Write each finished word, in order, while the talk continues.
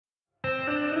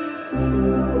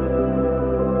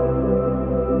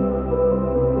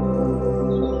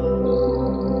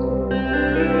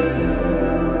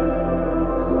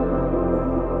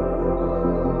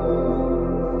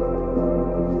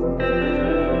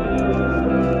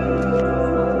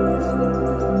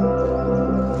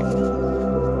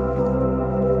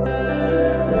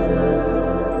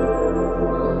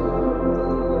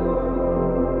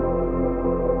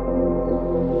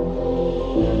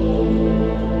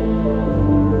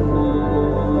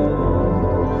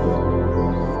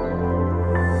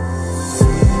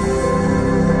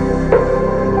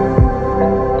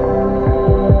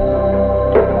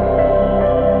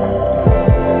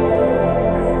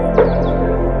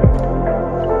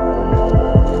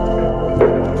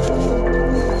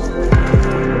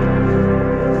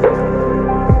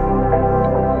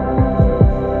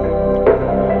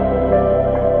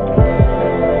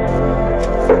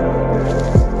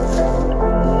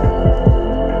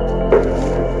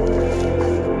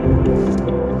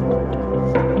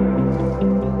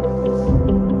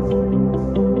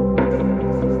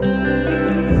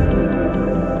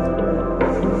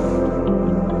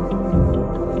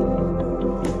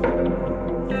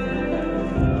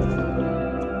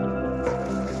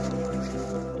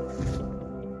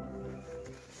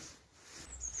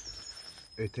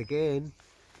it again.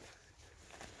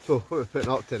 So what we're putting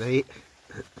up tonight,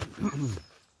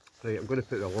 right, I'm going to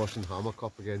put the Lawson Hammock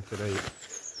up again tonight,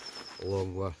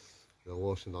 along with the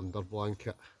Lawson under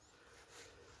blanket.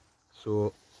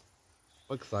 So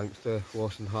big thanks to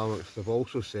Lawson Hammocks. They've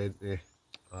also sent me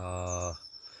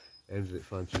anybody that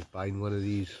fancies buying one of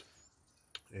these,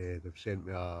 they've sent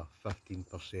me a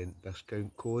 15%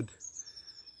 discount code,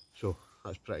 so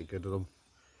that's pretty good of them.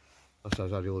 This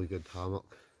is a really good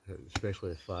hammock,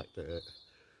 especially the fact that it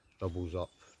doubles up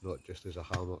not just as a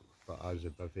hammock but as a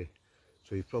bivvy.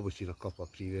 So you've probably seen a couple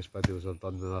of previous videos I've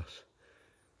done with this,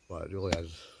 but it really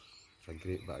is, it's a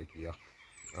great bit of gear.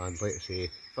 And like I say,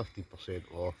 15%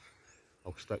 off.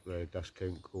 I'll stick the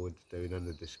discount code down in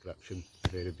the description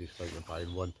if anybody's thinking of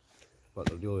buying one, but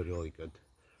they're really good.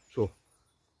 So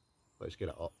let's get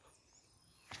it up.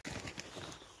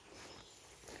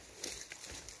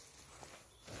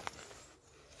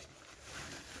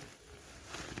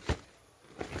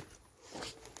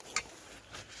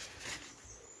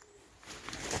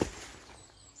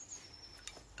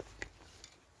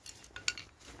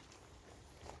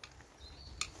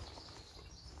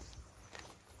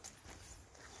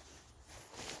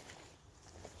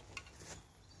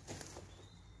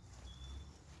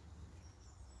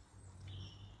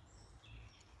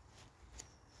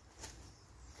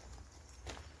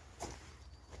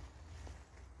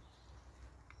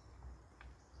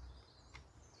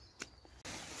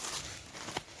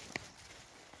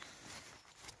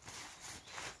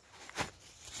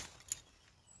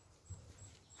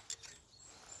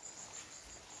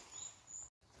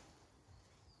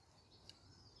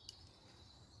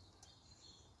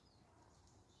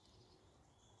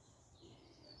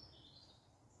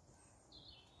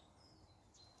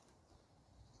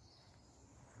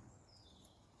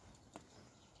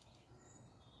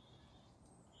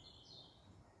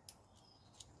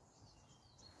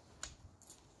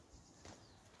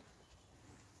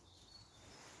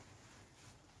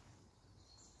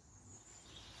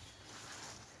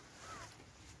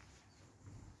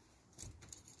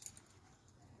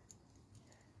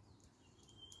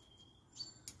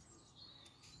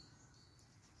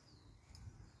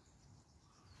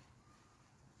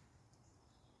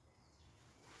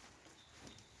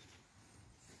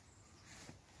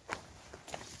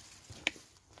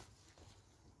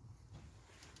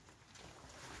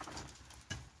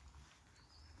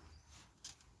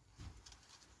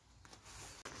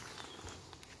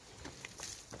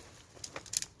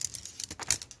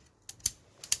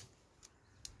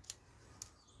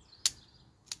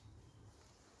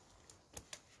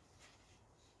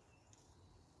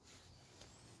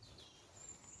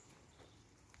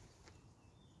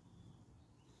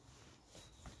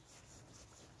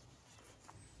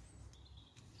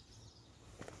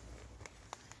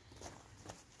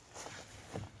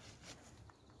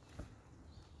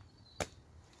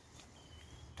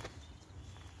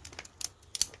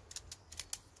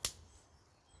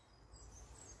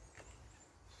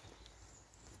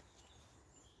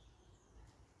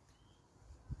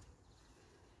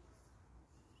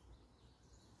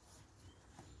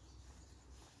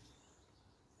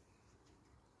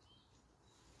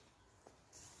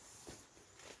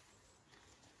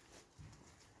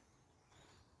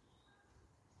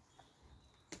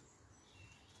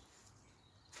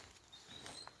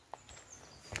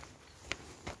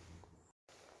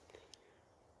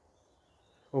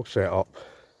 All set up.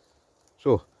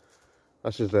 So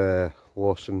this is the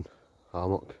Lawson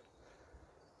Hammock.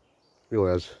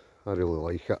 Really is, I really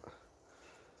like it.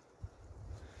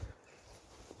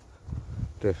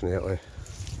 Definitely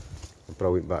a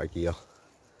brilliant bit of gear.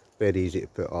 Very easy to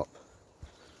put up.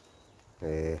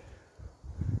 Again,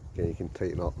 you can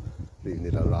tighten up, you don't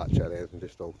need a ratchet or anything,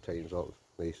 just all tightens up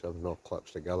nice and all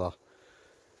clips together.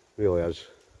 Really is,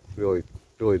 really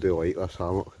do like this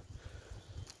hammock.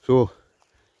 So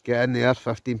get in there,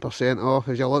 15% off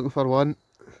if you're looking for one.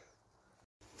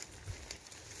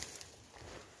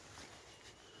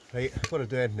 Right, before I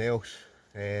do anything else,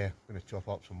 I'm going to chop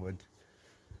up some wood,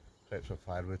 prep some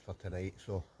firewood for tonight.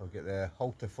 So I'll get the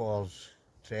Hultafors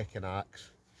trekking axe.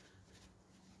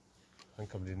 I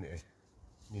think I'm needing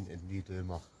to redo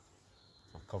my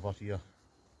cover here.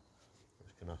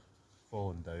 It's kind of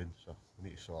falling down, so I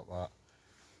need to sort that.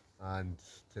 And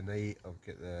tonight I'll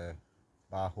get the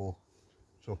backhoe.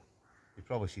 So you've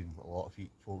probably seen a lot of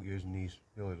folk using these,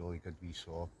 really good wee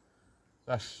saw.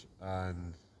 This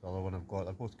and the other one I've got,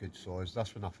 they're both good saws.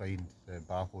 This one I find the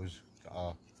backhoe's got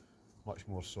a much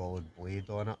more solid blade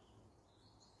on it.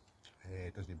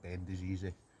 It doesn't bend as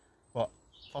easy. But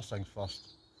first things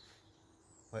first,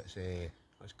 let's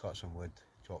cut some wood,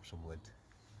 chop some wood.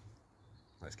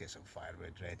 let's get some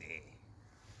firewood ready.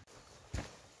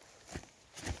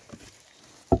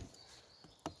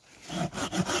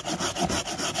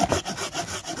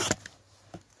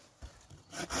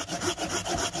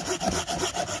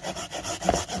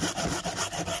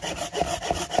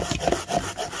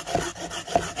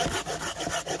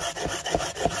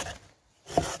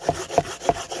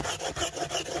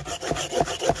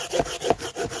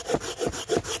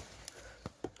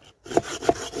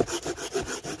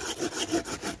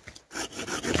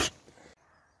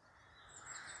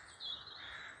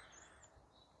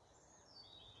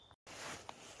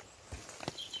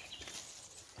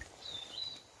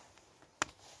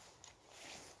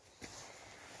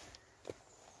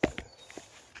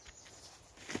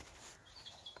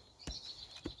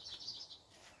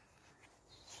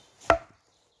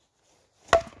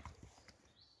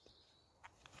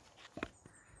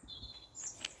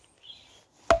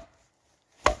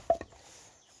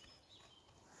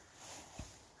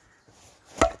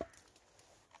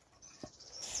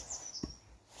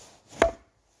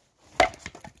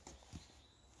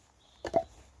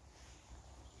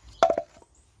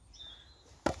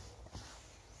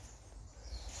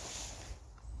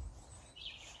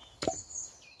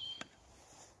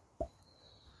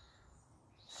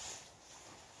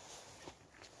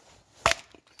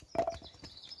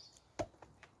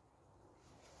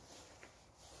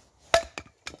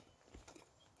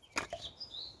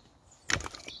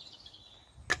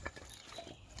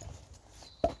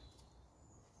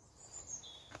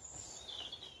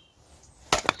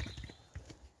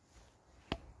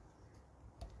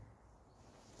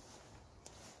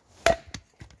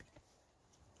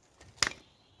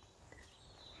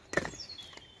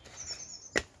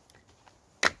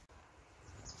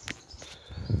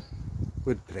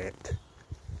 Wood prepped.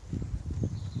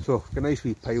 So, got a nice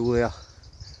wee pile there.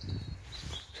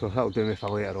 So that'll do me for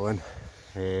later on.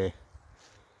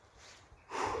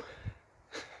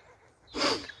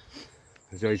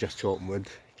 Enjoy just chopping wood.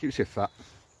 Keeps you fit.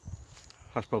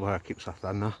 That's probably how it keeps us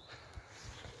thin there.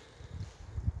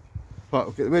 But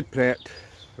we've got the wood prepped.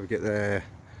 We've got the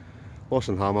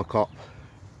Lawson Hammock up.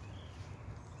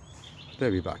 Do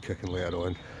a wee bit of cooking later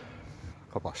on.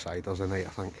 A couple of ciders a night, I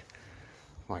think.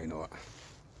 Why not?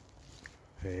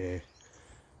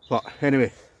 But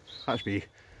anyway, that's me.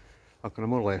 I'm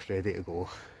more or less ready to go.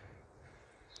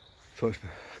 So it's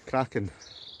cracking.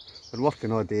 Been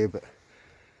working all day, but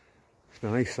it's been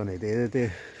a nice sunny day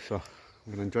today. So I'm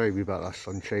going to enjoy a wee bit of this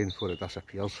sunshine before it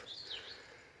disappears.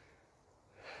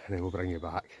 And then we'll bring you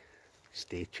back.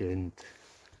 Stay tuned.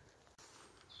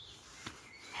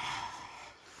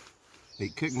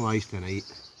 Right, cooking wise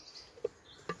tonight.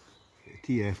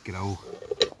 TF grill.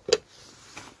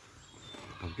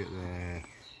 I've got the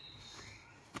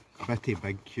bitty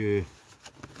big Q,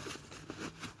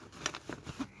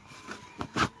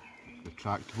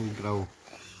 retractable grill.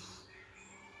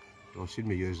 I've seen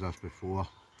me use this before,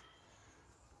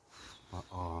 but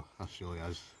oh, this really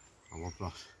is. I love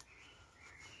this.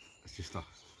 It's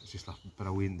just a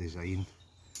brilliant design.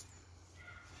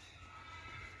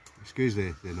 Excuse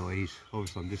the noise.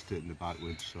 Obviously, I'm just out in the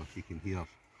backwoods, so you can hear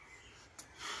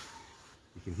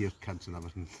kids and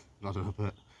everything running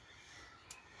about.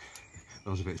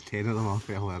 There was about 10 of them off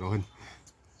earlier on.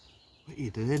 What are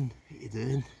you doing? What are you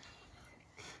doing?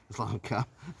 It's like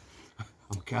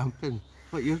I'm camping.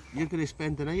 What, you're going to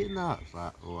spend the night in that? It's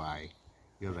like, oh aye,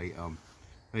 you're right.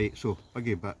 Right, so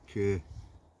biggie bit Q,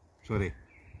 sorry,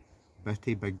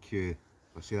 bitty big Q.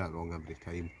 I say that wrong every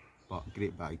time, but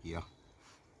great bit of gear.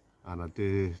 And I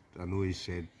know he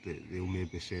said that they'll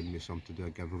maybe send me some to do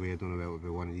a giveaway. I don't know whether it'll be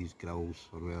one of these grills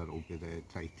or whether it'll be the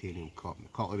titanium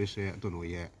cutlery set, I don't know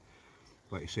yet.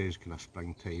 But he says kind of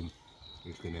springtime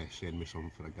he's going to send me some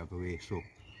for a giveaway, so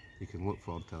you can look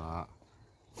forward to that.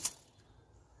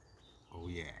 Oh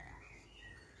yeah.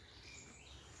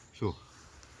 So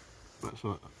that's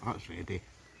ready.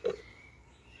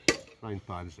 Frying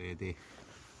pan's ready.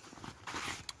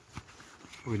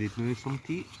 We need now some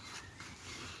tea.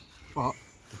 But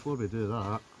before we do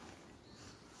that,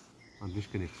 I'm just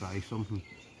going to try something.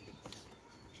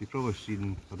 So you've probably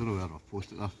seen, I don't know whether I've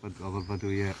posted this other video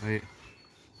yet, right?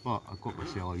 But I got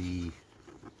myself one of these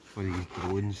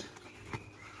drones.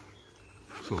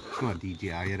 So it's not a DJI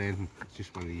or anything, it's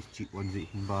just one of these cheap ones that you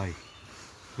can buy.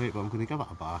 Right, but I'm going to give it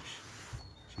a bash,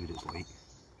 see what it's like.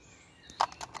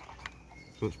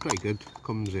 So it's pretty good.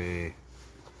 Comes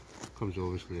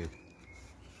obviously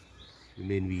the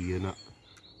main wee unit.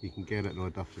 You can get it in all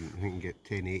different, I think you can get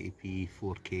 1080p,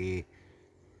 4K,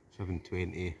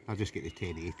 720. I just get the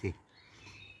 1080.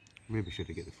 Maybe should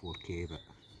have get the 4K, but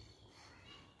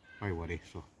why worry.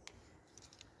 So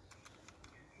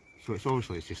So it's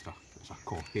obviously it's a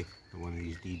copy of one of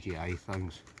these DJI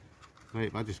things.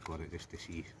 Right, I just got it just to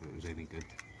see if it was any good.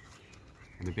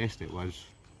 And the best it was,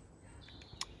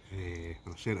 when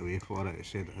I sent it away for it, it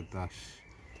said it had this,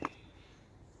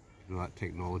 you know, that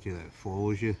technology that it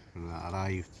follows you when that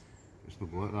arrived. It's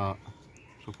not like that.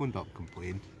 So I phoned up and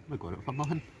complained, and I got it for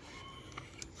nothing.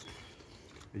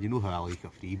 And you know how I like a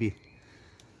freebie,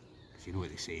 because you know what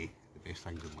they say, the best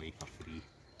things in life are free.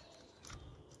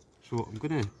 So I'm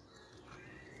going to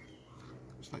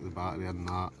stick the battery in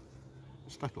that,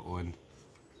 stick it on,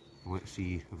 and let's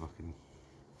see if I can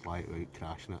fly it without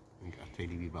crashing it and get a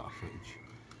tiny wee bit of footage.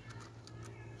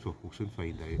 So we'll soon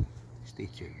find out. Stay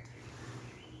tuned.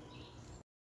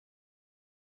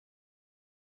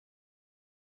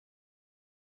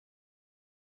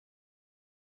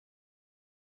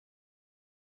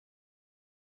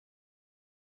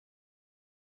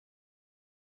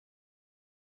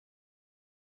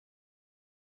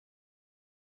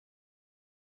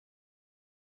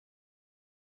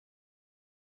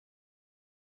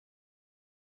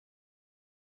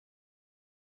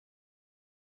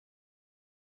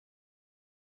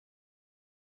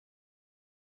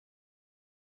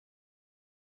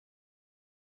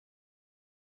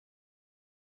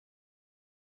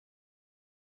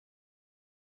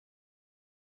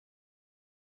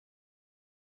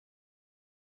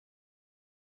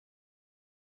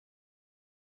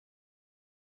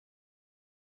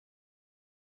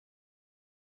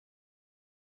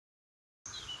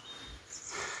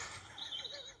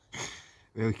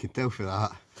 Well, you can tell for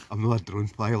that, I'm not a drone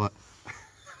pilot.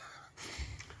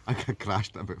 I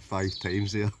crashed it about 5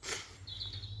 times there.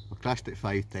 I've crashed it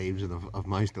 5 times and I've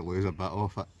managed to lose a bit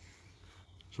off it.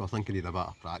 So I think I need a bit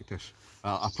of practice.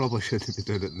 I probably shouldn't be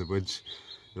doing it in the woods.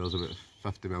 There's about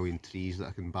 50 million trees that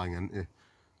I can bang into.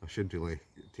 I should really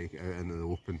take it out into the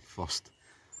open first,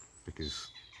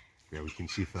 because, well, we can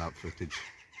see for that footage,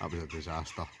 that was a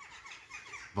disaster.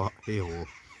 But hey ho,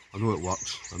 I know it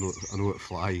works, I know it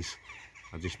flies.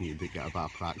 I just need to get a bit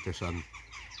of practice in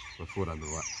before I know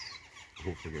it. I'll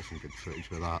hopefully get some good footage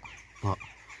with that. But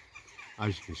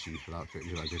as you can see for that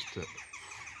footage I just took,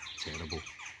 terrible.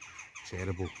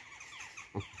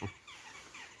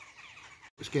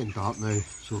 It's getting dark now,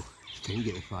 so it's time to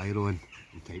get the fire on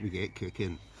and time to get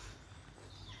cooking.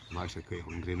 I'm actually quite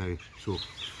hungry now, so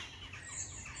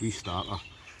wee starter.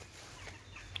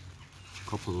 A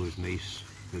couple of those nice,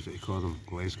 as you call them,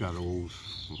 Glasgow rolls.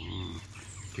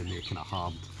 Give me a kind of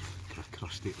hard, kind of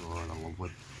crusty, oh I love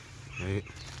one. Right,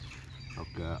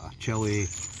 I've got a chilli,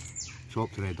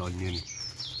 chopped red onion,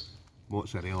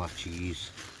 mozzarella cheese,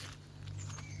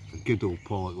 a good old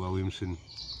Pollock Williamson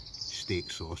steak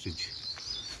sausage.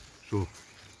 So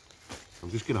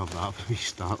I'm just going to have that for a wee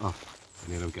starter,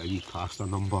 and then I've got a wee pasta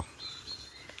number,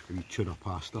 a wee tuna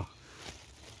pasta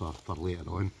for later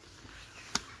on.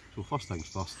 So first things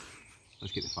first,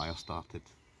 let's get the fire started.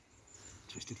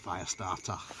 Twisted fire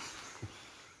starter.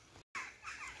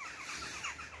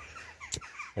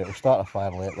 Right, we'll start a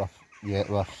fire later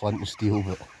with flint and steel,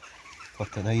 but for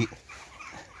tonight,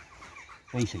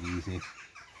 nice and easy.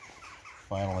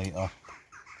 Fire lighter,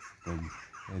 boom,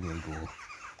 ready to go.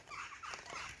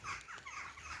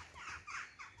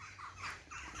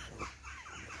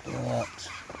 Do that.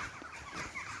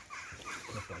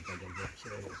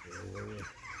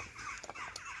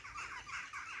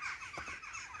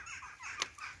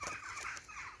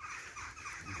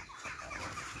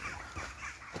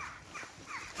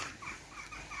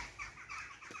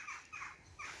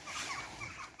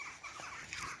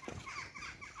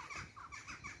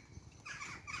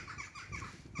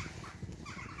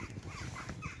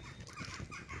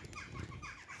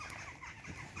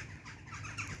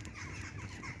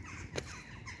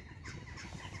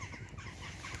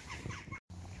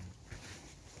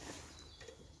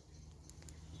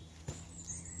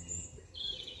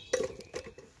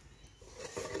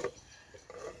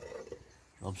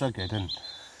 Jobs are good, and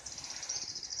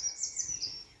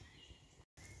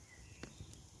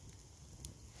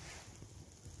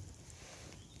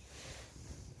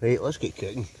right, let's get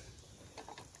cooking.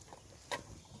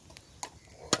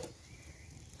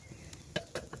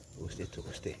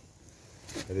 Toasty.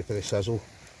 Ready for the sizzle.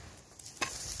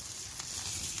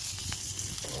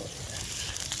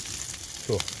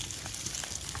 So,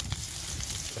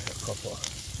 a couple of,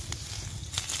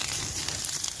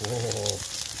 oh,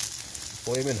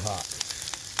 flaming hot.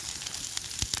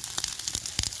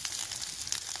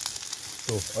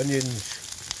 So, onions,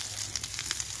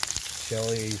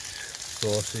 chilies,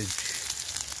 sausage,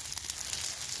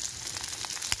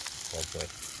 lovely.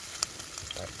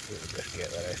 Just get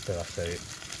the rest of this out.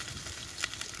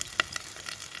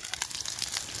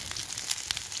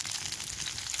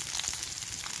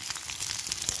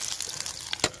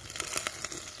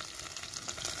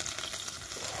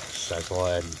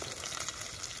 sizzling.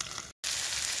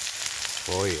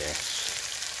 Oh yes.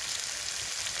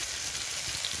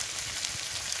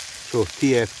 So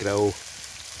TF grill,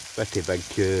 bitty big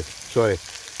Q, sorry,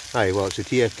 aye, well it's a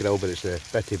TF grill but it's a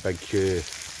bitty big Q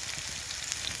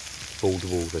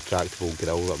foldable, retractable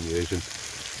grill that I'm using.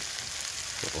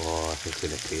 Oh, it's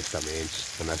going to taste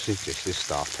immense, and this is just the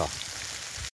starter.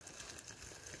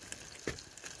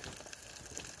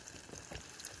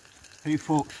 Hey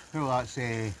folks, while that's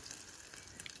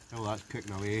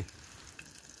cooking away,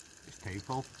 it's time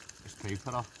it's time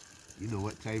for her. You know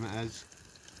what time it is.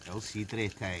 El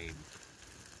Cidre time.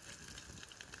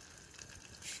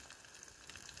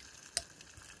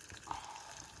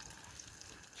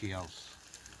 Cheers.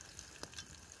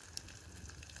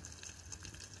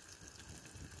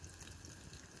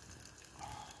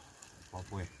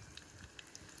 Lovely.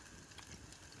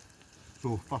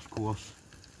 So first course.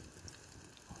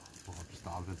 Oh, I'm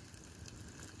starving.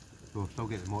 So still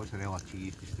get the mozzarella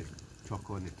cheese just to chuck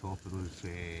on the top of those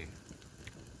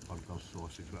burgers,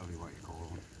 sausage, whatever you want to call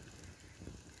them.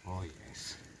 Oh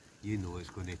yes, you know it's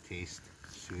going to taste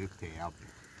superb.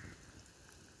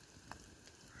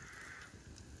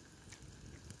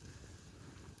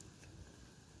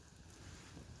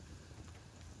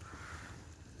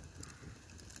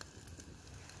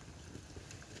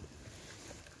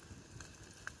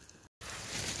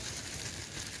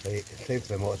 Right, it's time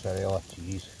for the mozzarella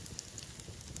cheese.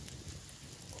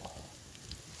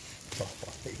 Oh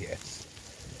yes.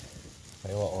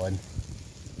 Pile it on.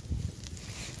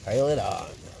 Pile it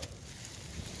on.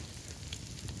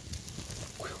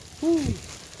 Woo.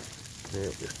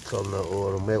 Right, just turn that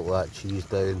over and melt that cheese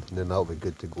down, and then that'll be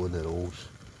good to go in the rolls.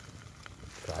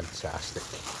 Fantastic.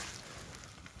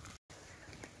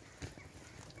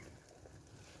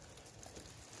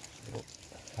 So,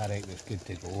 I think it's good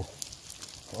to go.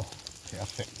 Oh,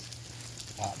 perfect.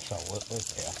 Absolutely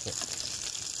perfect.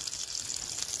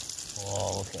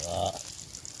 Oh, look at that.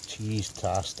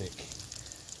 Cheese-tastic.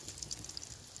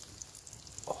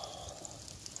 Oh.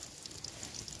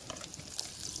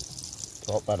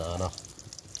 Top banana.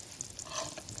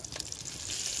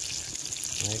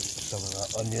 Right, some of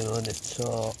that onion on the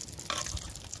top.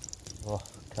 Oh,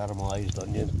 caramelised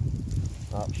onion.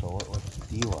 Absolutely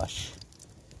delish.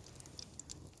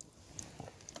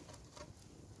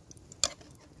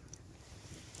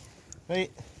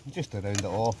 Right, just to round it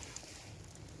off,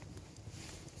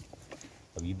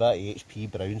 a wee bit of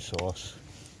HP brown sauce.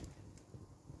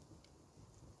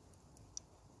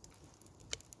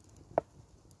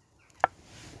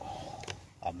 Oh,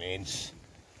 immense.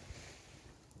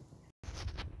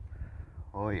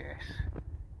 Oh yes,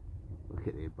 look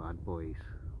at the bad boys.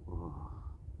 Oh,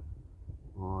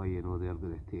 oh, you know they're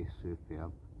going to taste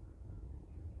superb.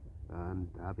 And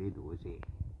Abby nosy.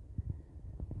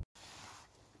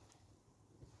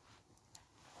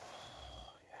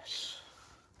 Oh yes.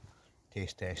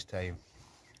 Taste test time.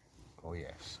 Oh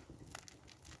yes.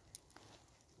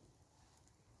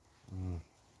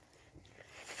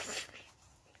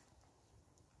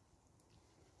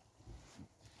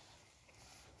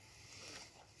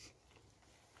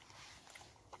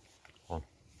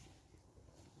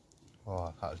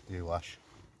 Oh, that was delish.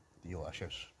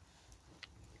 Delicious.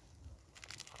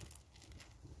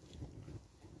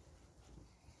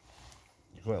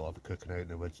 You really love cooking out in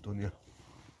the woods, don't you?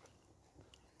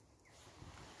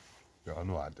 Yeah, I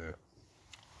know I do.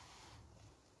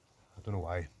 I don't know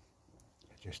why. It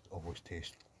just always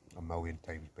tastes a million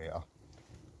times better.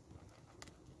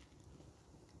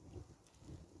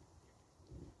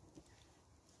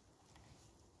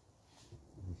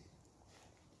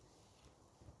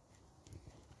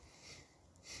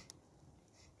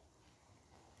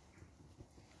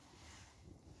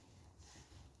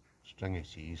 Stringy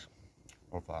cheese.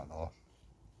 Love that though.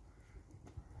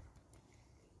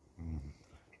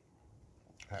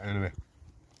 Anyway,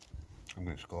 I'm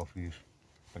going to scoff these.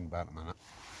 Bring back in a minute.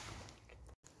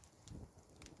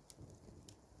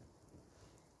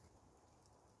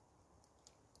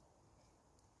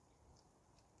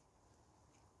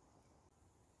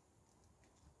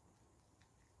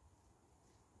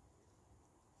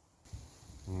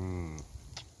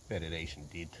 Very nice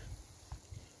indeed.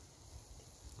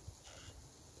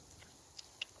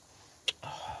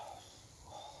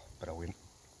 Brilliant.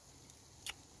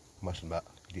 Must admit,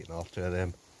 I've eaten all two of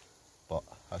them, but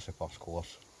that's the first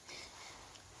course.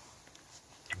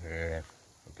 I'll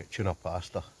get tuna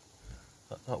pasta.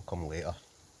 That'll come later.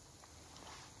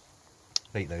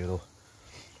 Right now though,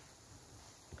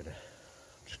 I'm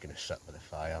just gonna sit by the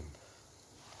fire and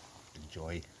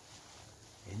enjoy.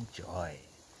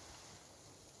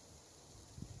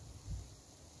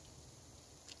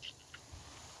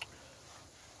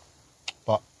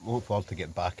 But I look forward to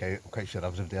getting back out. I'm quite sure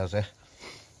everybody is, eh?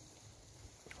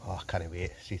 Oh, I can't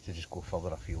wait. See to just go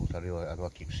further afield. I know I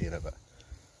keep saying it, but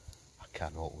I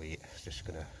cannot wait. It's just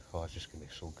gonna be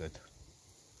so good.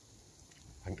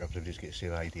 I think everybody's got the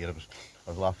same idea. I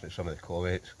was laughing at some of the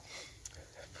comments.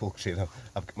 Folks saying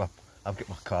I've got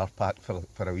my car packed for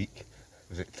a week.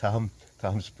 Was it Tam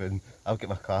Spoon? I've got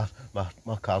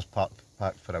my car's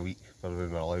packed for a week for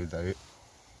when we're allowed out.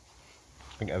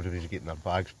 I think everybody's getting their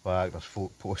bags back. There's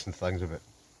folk posting things about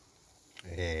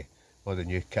all the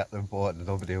new kit they've bought and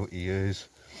nobody able to use.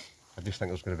 I just think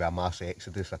there's going to be a mass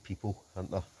exodus of people, isn't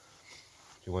there?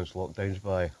 Once lockdown's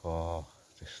by,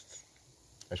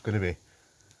 it's going to be.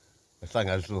 The thing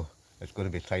is though, it's going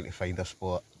to be trying to find a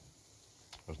spot.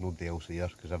 There's nobody else there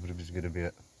because everybody's going to be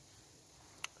at.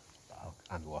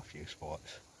 I know a few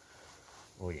spots.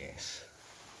 Oh yes,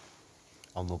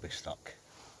 I'll not be stuck.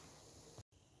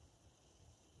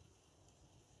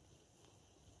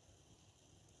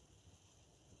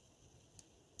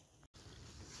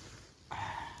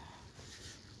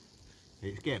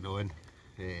 It's getting on.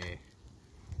 The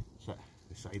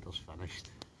cider's finished.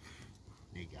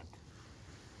 No good.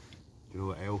 Do you know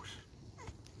what else?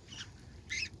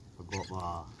 I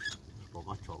got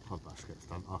my chocolate biscuits,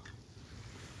 didn't I?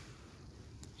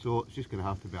 So it's just going to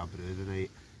have to be a brew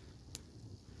tonight.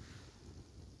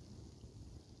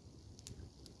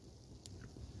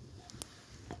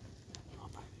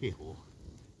 Hey ho.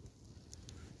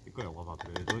 You've got to love a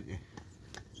brew, don't you?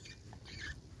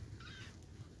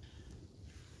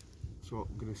 So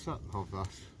I'm going to sit and have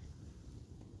this.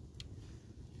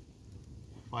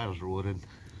 Fire's roaring.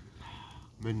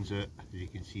 Moon's out, as you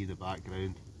can see in the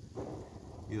background.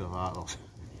 Either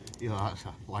that's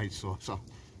a flying saucer.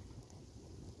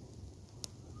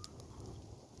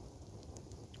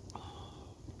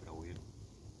 Brilliant.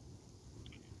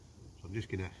 So I'm just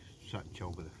going to sit and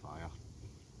chill by the fire.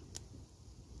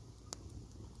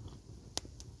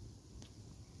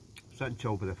 Sit and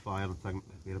chill by the fire and think,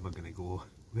 where am I going to go?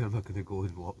 Where am I going to go when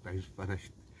lockdown's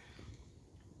finished?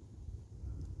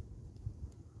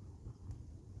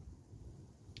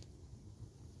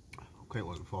 I'm quite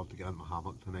looking forward to getting my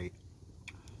hammock tonight.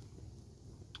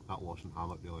 That Lawson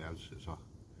Hammock really is. It's a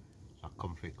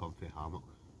comfy hammock.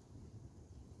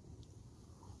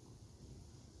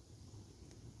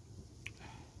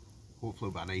 Hopefully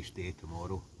it'll be a nice day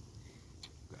tomorrow.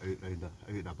 Get out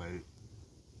and about.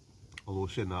 Although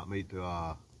saying that, I might do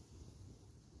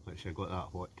like I say, I got that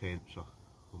hot tent, so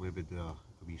I'll maybe do a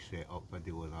wee set up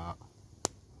video of that.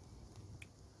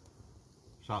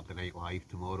 Saturday Night Live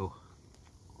tomorrow.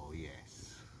 Oh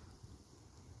yes.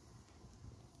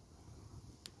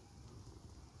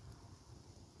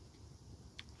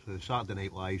 So the Saturday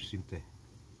Night Live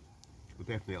will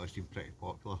definitely seem pretty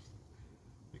popular.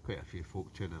 Like quite a few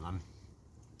folk tuning in. I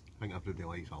think everybody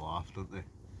likes a laugh, don't they?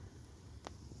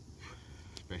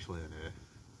 Especially now,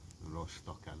 when we're all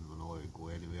stuck in, we're not allowed to go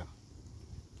anywhere.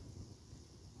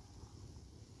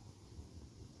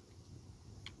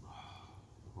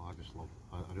 Oh,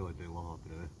 I really do love a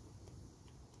brew.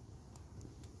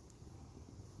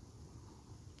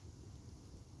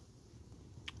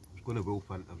 I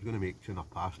was going to make tuna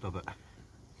pasta, but I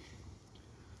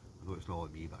know it's not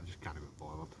like me, but I just can't be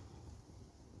bothered.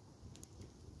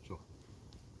 So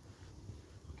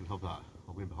I can have that.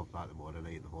 I'll maybe have that tomorrow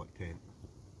night in the hot tent.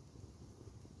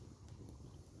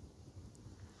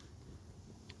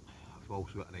 I've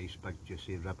also got a nice big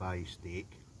juicy ribeye steak.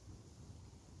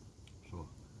 So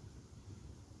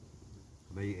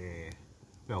I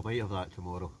might have that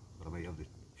tomorrow, or I might have the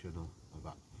tuna.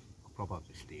 I'll probably have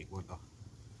the steak, won't I?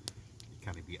 You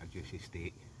can't beat a juicy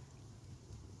steak.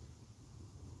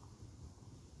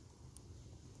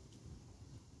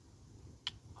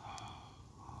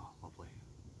 Oh, lovely.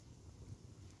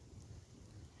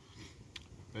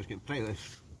 It's getting pretty late.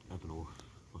 I don't know,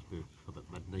 must be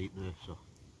about midnight now, so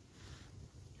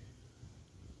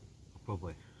I'll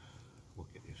probably look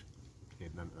at just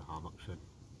heading into the hammocks and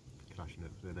crashing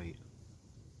out for the night.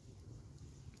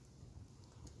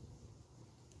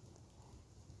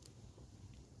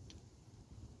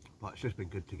 But it's just been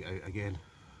good to get out again,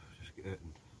 just get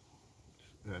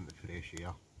out into the fresh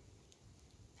air,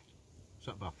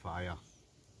 sit by a fire,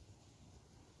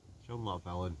 chilling like a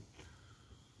villain,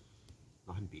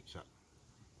 nothing beats it.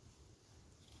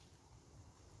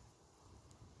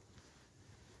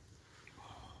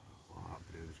 Oh, that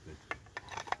brew is good.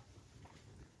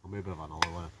 I'll maybe have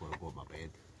another one before I go to my bed.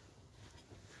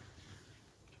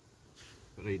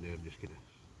 But right now I'm just going to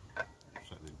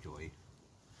sit and enjoy.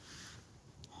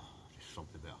 Just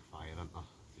something about a fire, isn't there?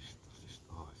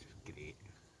 Oh, it's just great.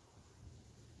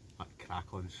 That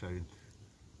crackling sound.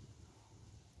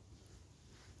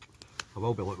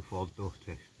 will be looking forward though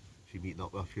to meeting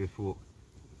up with a few folk.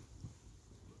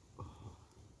 I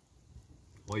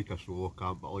like a solo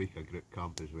camp, but I like a group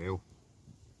camp as well.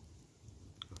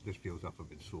 It just feels as if I've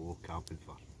been solo camping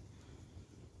for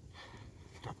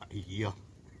about a year.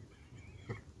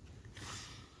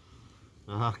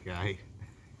 Okay,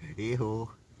 hey ho,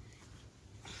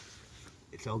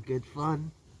 it's all good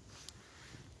fun.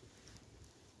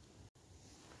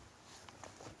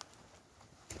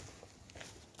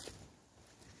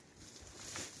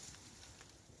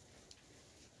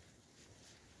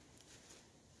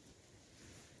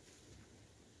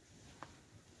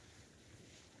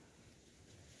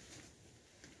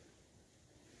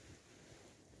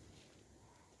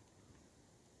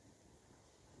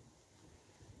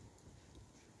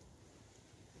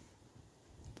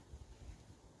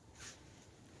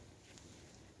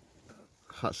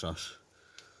 That's us.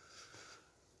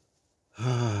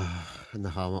 In the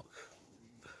hammock.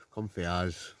 Comfy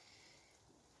as.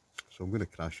 So I'm going to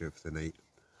crash out for the night.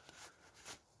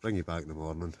 Bring you back in the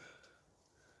morning.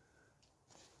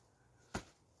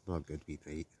 Not a good wee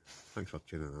night. Thanks for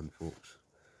tuning in, folks.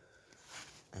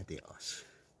 Adios.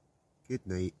 Good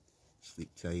night. Sleep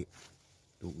tight.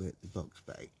 Don't let the bugs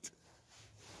bite.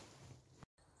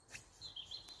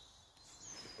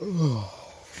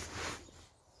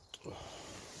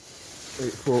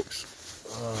 Right, folks,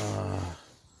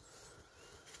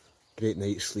 great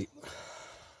night's sleep,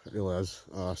 it really is.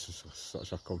 This is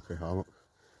such a comfy hammock,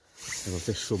 and there's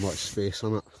just so much space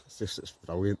in it, it's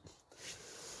brilliant.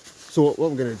 So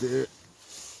what I'm going to do,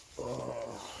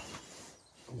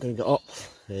 I'm going to get up,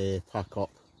 pack up.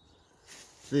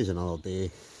 Today's another day,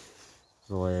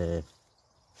 so I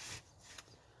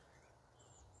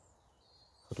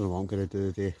don't know what I'm going to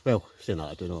do today. Well, saying that,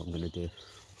 I don't know what I'm going to do.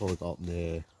 Probably got up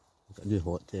in got a new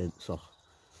hot tent, so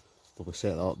probably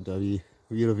set that up and do a wee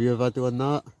review video on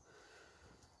that.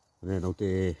 And then I'll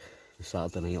do the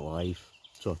Saturday night live.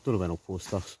 So I don't know when I'll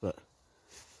post this, but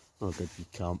not a good wee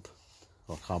camp,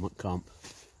 or hammock camp.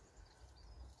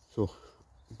 So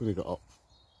I'm going to get up.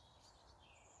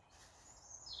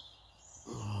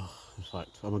 In fact,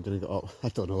 am I going to get up? I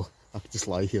don't know. I could just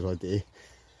lie here all day.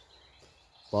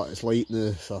 But it's light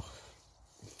now, so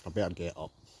I better get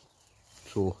up.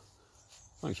 So,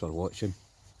 thanks for watching.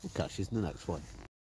 We'll catch you in the next one.